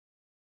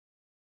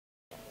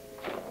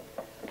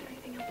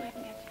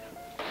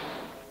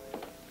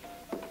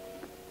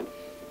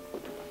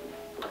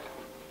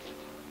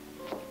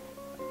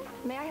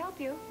help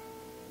you.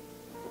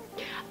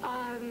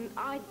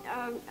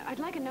 I'd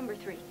like a number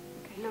 3.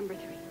 Okay, number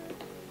 3.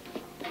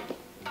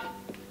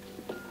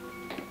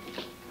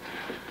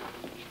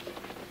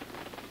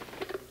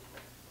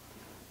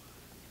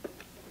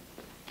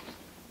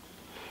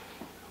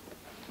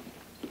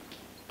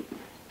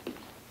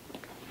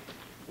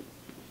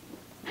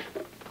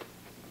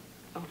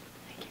 Oh,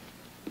 thank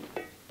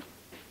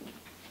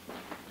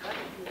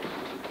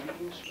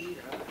you.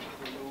 Sweetheart,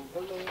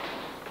 hello.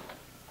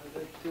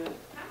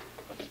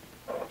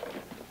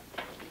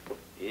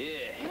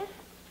 Yeah. Huh?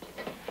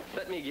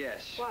 Let me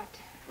guess. What?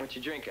 What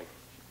you drinking?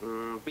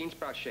 Bean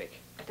sprout shake.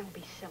 Don't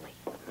be silly.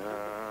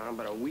 How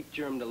about a wheat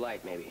germ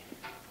delight, maybe?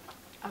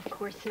 Of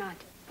course not.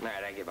 All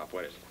right, I give up.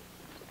 What is it?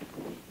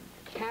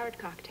 Carrot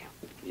cocktail.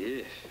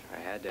 Yeah, I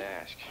had to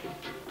ask.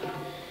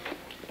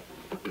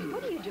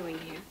 What are you doing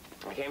here?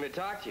 I came to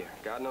talk to you.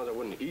 God knows I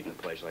wouldn't eat in a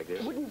place like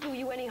this. Wouldn't do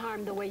you any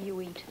harm the way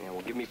you eat. Yeah,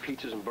 well, give me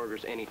pizzas and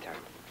burgers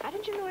anytime. How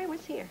did you know I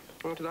was here?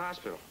 I went to the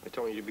hospital. They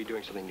told me you'd be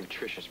doing something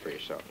nutritious for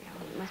yourself. Yeah,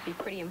 well, it must be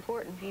pretty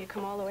important for you to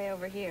come all the way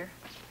over here.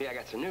 Yeah, I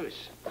got some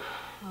news.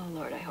 Oh,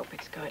 Lord, I hope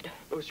it's good.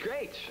 It was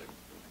great.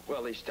 Well,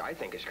 at least I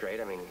think it's great.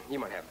 I mean, you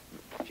might have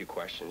a few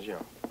questions, you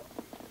know.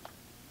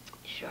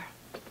 Sure.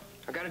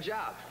 I got a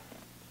job.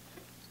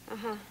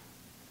 Uh-huh.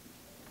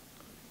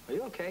 Are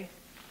you okay?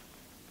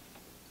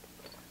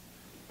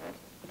 I'm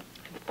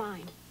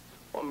fine.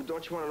 Well,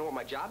 don't you want to know what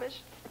my job is?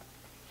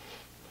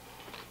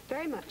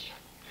 Very much.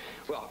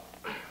 Well,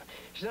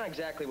 it's not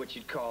exactly what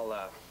you'd call,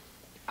 I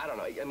don't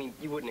know. I mean,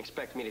 you wouldn't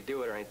expect me to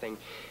do it or anything.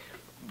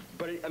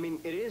 But,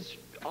 it is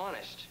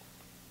honest.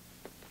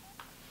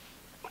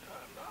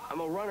 I'm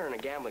a runner in a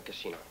gambling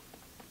casino.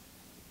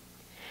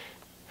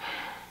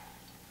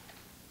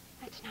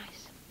 That's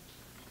nice.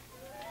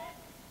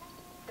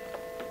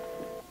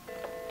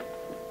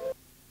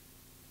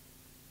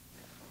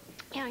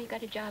 Yeah, you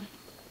got a job.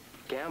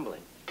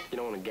 Gambling? You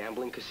don't want a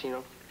gambling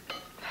casino?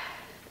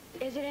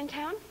 Is it in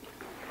town?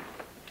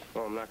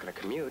 Well, I'm not going to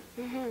commute.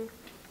 Mm-hmm.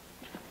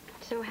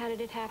 So how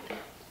did it happen?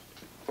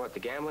 What, the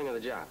gambling or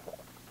the job?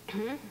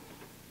 Hmm?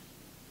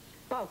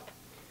 Both.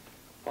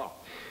 Oh,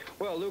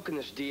 well, Luke and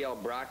this D.L.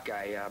 Brock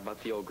guy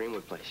about the old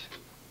Greenwood place.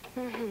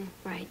 Mm-hmm.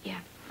 Right, yeah.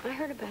 I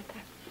heard about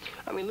that.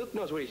 I mean, Luke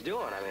knows what he's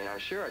doing. I mean, I'm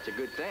sure it's a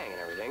good thing and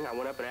everything. I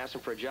went up and asked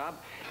him for a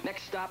job.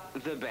 Next stop,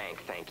 the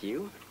bank, thank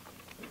you.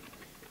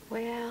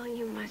 Well,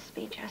 you must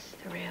be just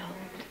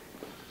thrilled.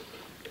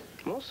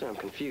 Mostly I'm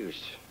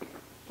confused.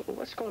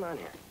 What's going on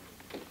here?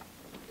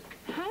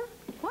 Huh?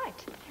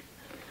 What?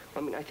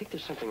 I mean, I think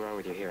there's something wrong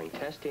with your hearing.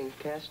 Test.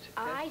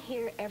 I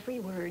hear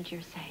every word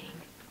you're saying.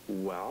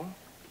 Well?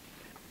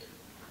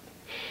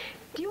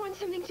 Do you want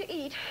something to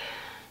eat?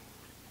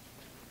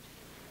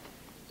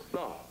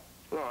 No,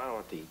 I don't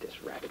want to eat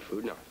this rabbit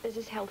food, no. This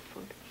is health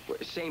food. Well,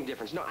 same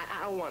difference. No,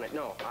 I don't want it.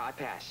 No, I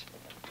pass.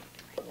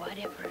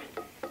 Whatever.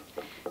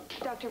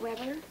 Dr.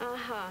 Weber?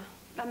 Uh-huh.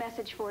 A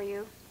message for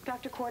you.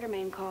 Dr.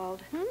 Quartermain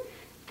called. Hmm?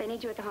 They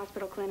need you at the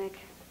hospital clinic.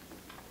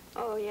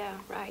 Oh, yeah,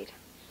 right.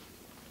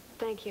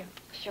 Thank you.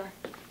 Sure.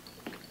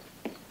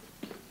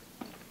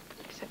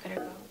 Guess I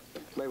better go.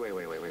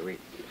 Wait.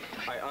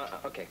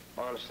 Okay,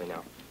 honestly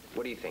now,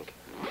 what do you think?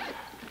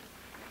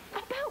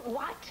 About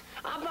what?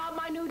 About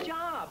my new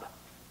job.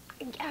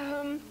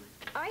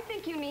 I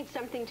think you need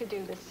something to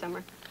do this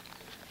summer.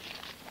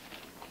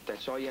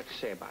 That's all you have to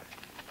say about it.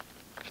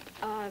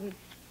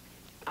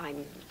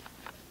 I'm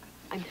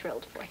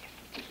thrilled for you.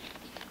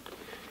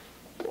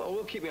 Well,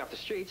 we'll keep me off the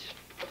streets.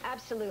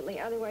 Absolutely.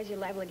 Otherwise, you're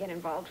liable to get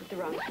involved with the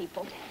wrong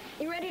people.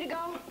 You ready to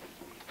go?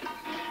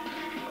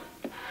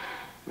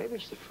 Maybe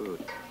it's the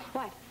food.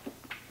 What?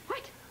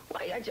 What?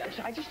 I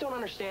just don't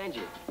understand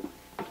you.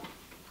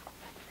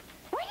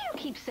 Why do you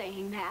keep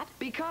saying that?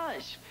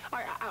 Because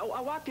I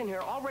walked in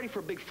here all ready for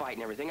a big fight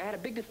and everything. I had a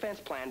big defense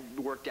plan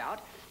worked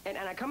out, and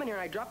I come in here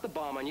and I drop the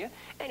bomb on you,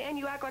 and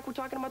you act like we're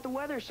talking about the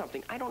weather or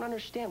something. I don't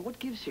understand. What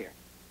gives here?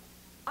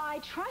 I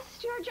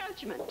trust your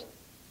judgment.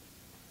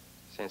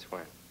 Since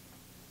when?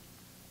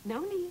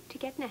 No need to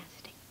get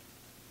nasty.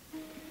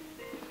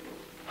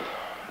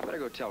 I better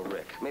go tell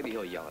Rick. Maybe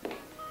he'll yell at me.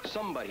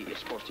 Somebody is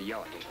supposed to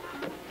yell at me.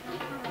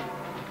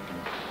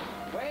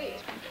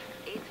 Wait!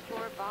 8th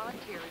floor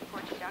volunteer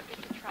reports Dr.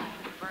 Satrai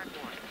with burn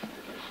ward.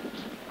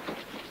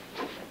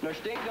 Nurse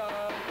Ding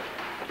Dong.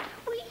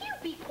 Will you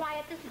be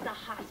quiet? This is a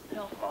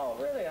hospital. Oh,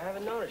 really? I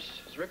haven't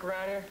noticed. Is Rick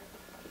around here?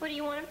 What do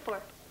you want him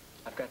for?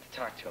 I've got to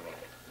talk to him.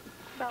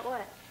 About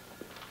what?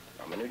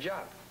 I'm a new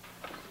job.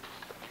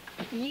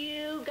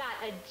 You got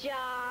a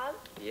job?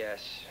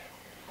 Yes.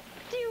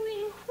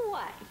 Doing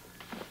what?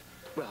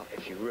 Well,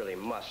 if you really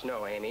must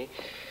know, Amy,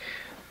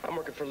 I'm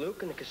working for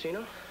Luke in the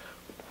casino.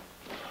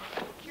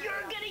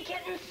 You're gonna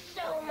get in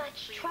so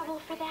much trouble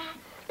for that.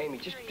 Amy,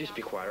 just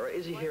be quiet, all right?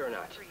 Is he here or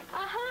not?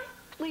 Uh-huh.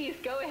 Please,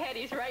 go ahead.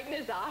 He's right in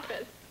his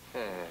office.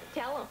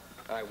 Tell him.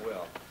 I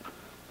will.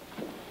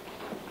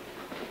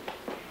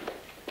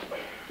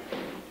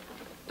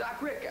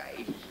 Doc Rick,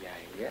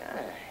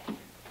 yeah.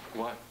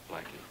 What,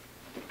 Blackie?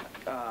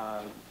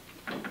 I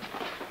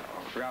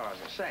forgot what I was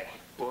going to say.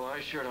 Well,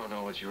 I sure don't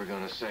know what you were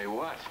going to say.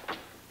 What?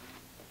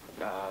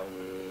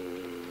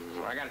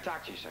 I gotta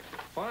talk to you a second.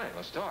 Fine,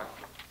 let's talk.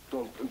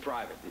 Well, in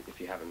private, if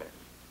you have a minute.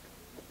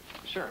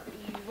 Sure.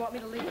 You want me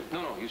to leave?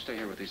 No, you stay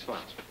here with these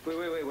files. Wait.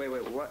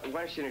 Why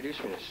don't you introduce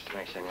me to this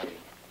nice young lady?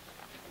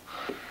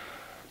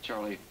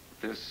 Charlie,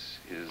 this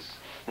is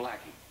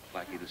Blackie.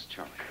 Blackie, this is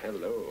Charlie.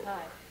 Hello.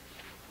 Hi.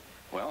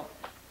 Well?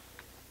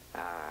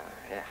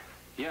 Yeah.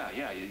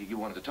 Yeah, you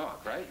wanted to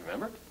talk, right?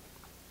 Remember?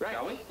 Right.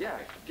 Shall we? Yeah,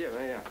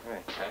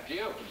 right. After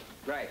you.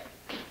 Right.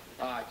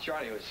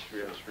 Charlie, it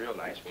was real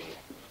nice meeting you.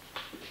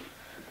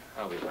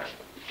 I'll be back.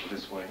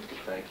 This way,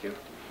 thank you.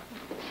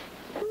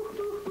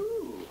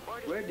 Woo-hoo-hoo.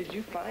 Where did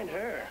you find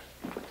her?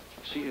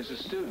 She is a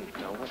student.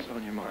 Now, what's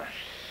on your mind?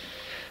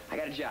 I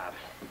got a job.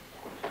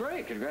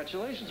 Great,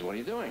 congratulations. What are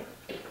you doing?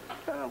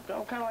 I'm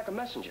kind of like a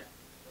messenger.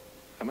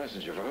 A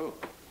messenger for who?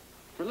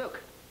 For Luke.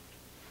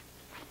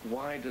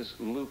 Why does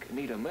Luke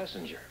need a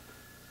messenger?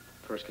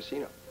 First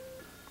casino.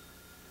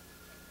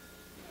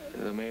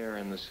 The mayor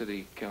and the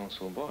city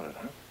council bought it,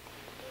 huh?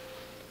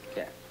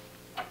 Yeah.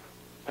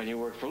 And you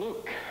work for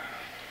Luke?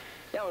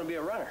 Yeah, I want to be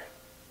a runner.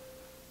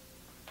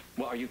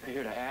 Well, are you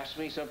here to ask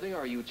me something,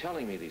 or are you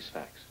telling me these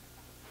facts?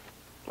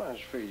 Well, I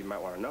just figured you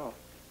might want to know.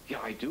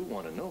 Yeah, I do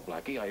want to know,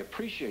 Blackie. I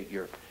appreciate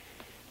your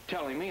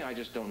telling me. I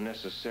just don't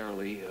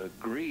necessarily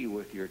agree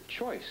with your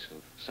choice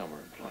of summer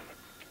employment.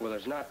 Well,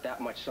 there's not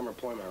that much summer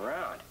employment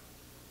around.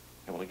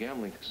 Yeah, well, a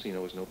gambling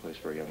casino is no place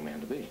for a young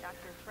man to be. Dr.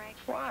 Frank.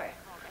 Why?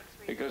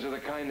 Because of the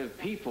kind of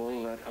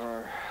people that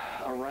are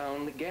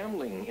around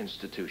gambling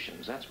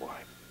institutions. That's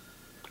why.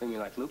 You mean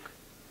like Luke?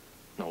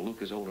 No,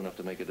 Luke is old enough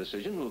to make a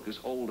decision. Luke is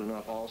old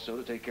enough also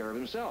to take care of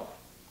himself.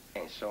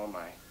 And so am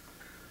I.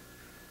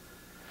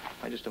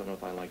 I just don't know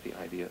if I like the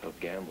idea of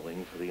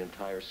gambling for the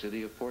entire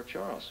city of Port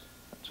Charles.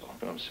 That's all.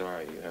 I'm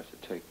sorry you have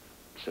to take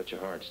such a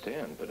hard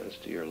stand, but as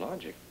to your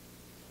logic,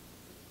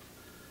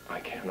 I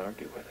can't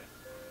argue with it.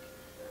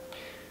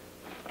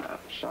 I'm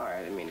sorry,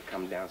 I didn't mean to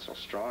come down so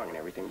strong and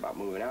everything about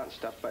moving out and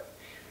stuff, but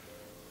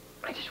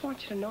I just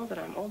want you to know that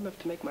I'm old enough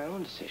to make my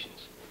own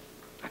decisions.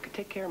 I could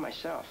take care of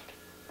myself.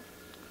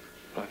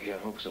 Lucky, I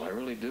hope so. I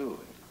really do.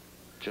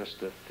 Just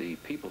that the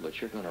people that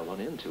you're going to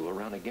run into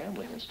around a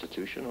gambling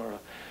institution are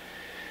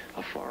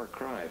a far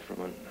cry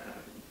from a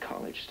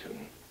college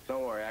student.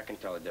 Don't worry, I can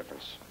tell the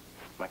difference.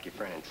 Like your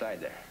friend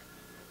inside there.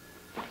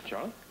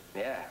 Charlie?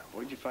 Yeah,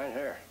 where'd you find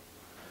her?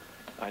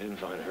 I didn't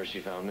find her. She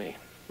found me.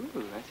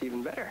 That's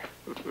even better.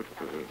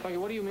 Lucky,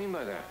 what do you mean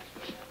by that?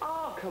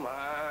 Oh, come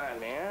on,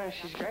 man.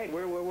 She's great.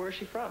 Where is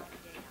she from?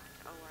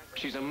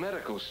 She's a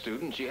medical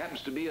student. She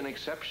happens to be an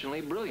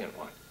exceptionally brilliant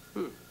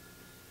one.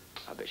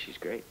 I bet she's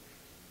great.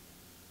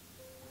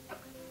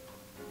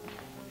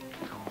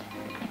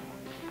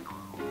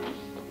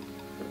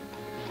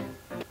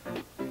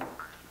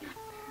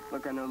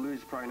 Look, I know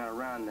Lou's probably not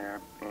around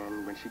there,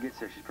 and when she gets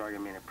there, she's probably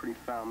gonna be in a pretty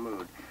foul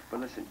mood. But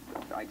listen,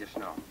 I just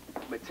know.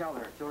 But tell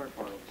her for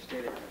me.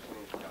 Stay there.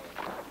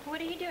 What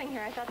are you doing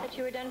here? I thought that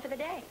you were done for the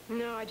day.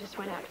 No, I just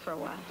went out for a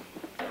while.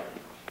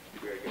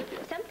 Very good.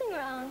 Something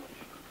wrong.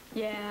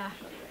 Yeah.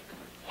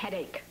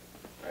 Headache.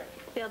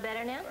 Feel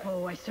better now?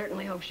 Oh, I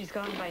certainly hope she's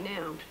gone by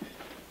now.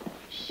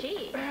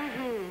 She?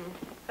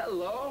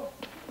 Hello.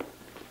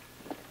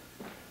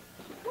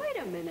 Wait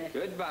a minute.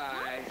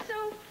 Goodbye. Not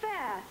so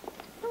fast.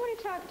 I want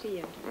to talk to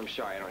you. I'm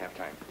sorry, I don't have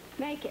time.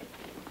 Make it.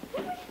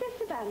 What was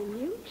this about a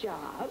new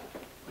job?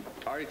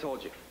 I already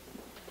told you.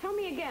 Tell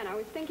me again. I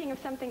was thinking of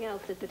something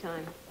else at the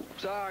time.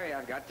 Sorry,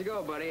 I've got to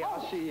go, buddy.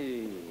 I'll see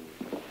you.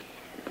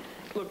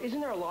 Look, isn't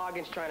there a law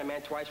against trying a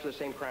man twice for the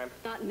same crime?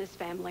 Not in this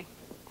family.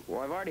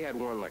 Well, I've already had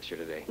one lecture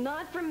today.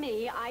 Not from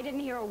me. I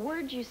didn't hear a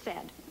word you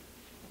said.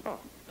 Oh.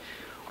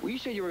 Well, you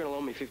said you were going to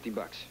loan me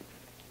 $50.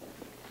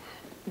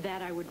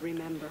 That I would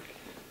remember.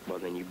 Well,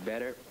 then you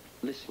better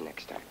listen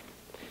next time.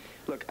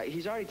 Look,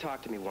 he's already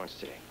talked to me once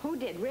today. Who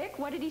did? Rick?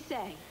 What did he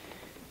say?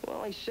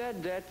 Well, he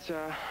said that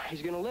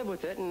he's going to live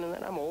with it and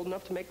that I'm old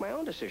enough to make my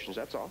own decisions,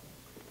 that's all.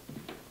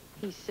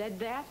 He said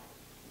that?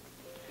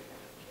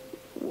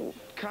 Well,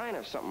 kind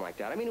of something like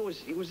that. I mean, it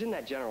was in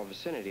that general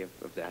vicinity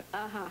of that.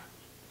 Uh-huh.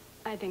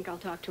 I think I'll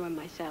talk to him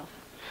myself.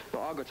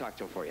 Well, I'll go talk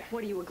to him for you.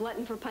 What, are you a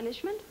glutton for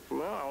punishment?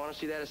 Well, I want to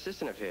see that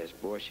assistant of his.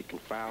 Boy, she can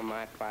file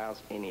my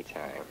files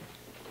anytime.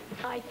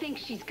 I think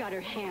she's got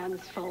her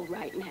hands full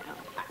right now.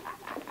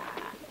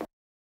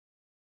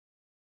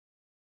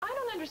 I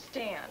don't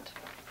understand.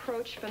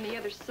 Approach from the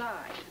other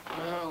side.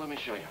 Well, let me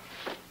show you.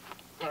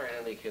 All right,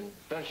 in the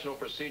conventional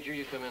procedure,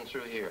 you come in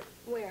through here.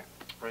 Where?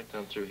 Right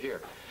down through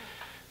here.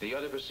 The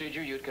other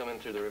procedure, you'd come in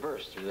through the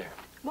reverse, through there.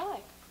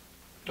 Why?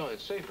 No,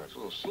 it's safer. It's a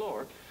little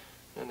slower.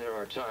 And there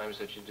are times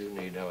that you do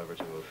need, however,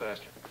 to move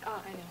faster.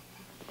 Oh, I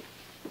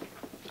know.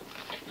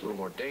 It's a little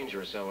more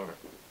dangerous, however.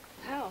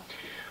 How?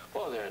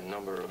 Well, there are a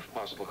number of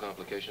possible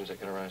complications that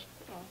can arise.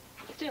 Oh.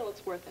 Still,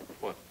 it's worth it.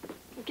 What?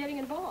 Getting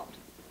involved.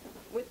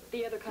 With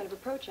the other kind of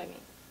approach, I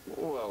mean.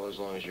 Well, as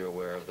long as you're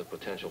aware of the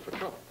potential for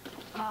trouble.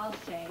 I'll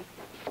say.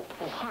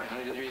 Oh, hi. I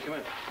didn't hear you come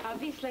in.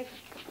 Obviously.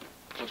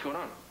 What's going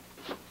on?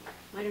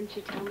 Why don't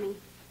you tell me?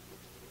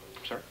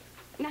 Sir?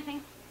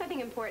 Nothing. Nothing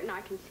important.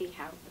 I can see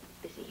how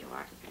busy you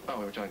are. Oh,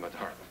 we were talking about the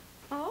heart.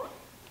 Oh?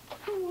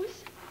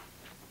 Whose?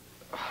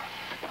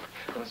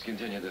 Let's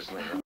continue this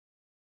later.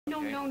 No,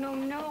 Okay. no, no,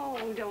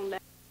 no. Don't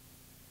let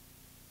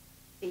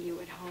me see you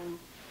at home.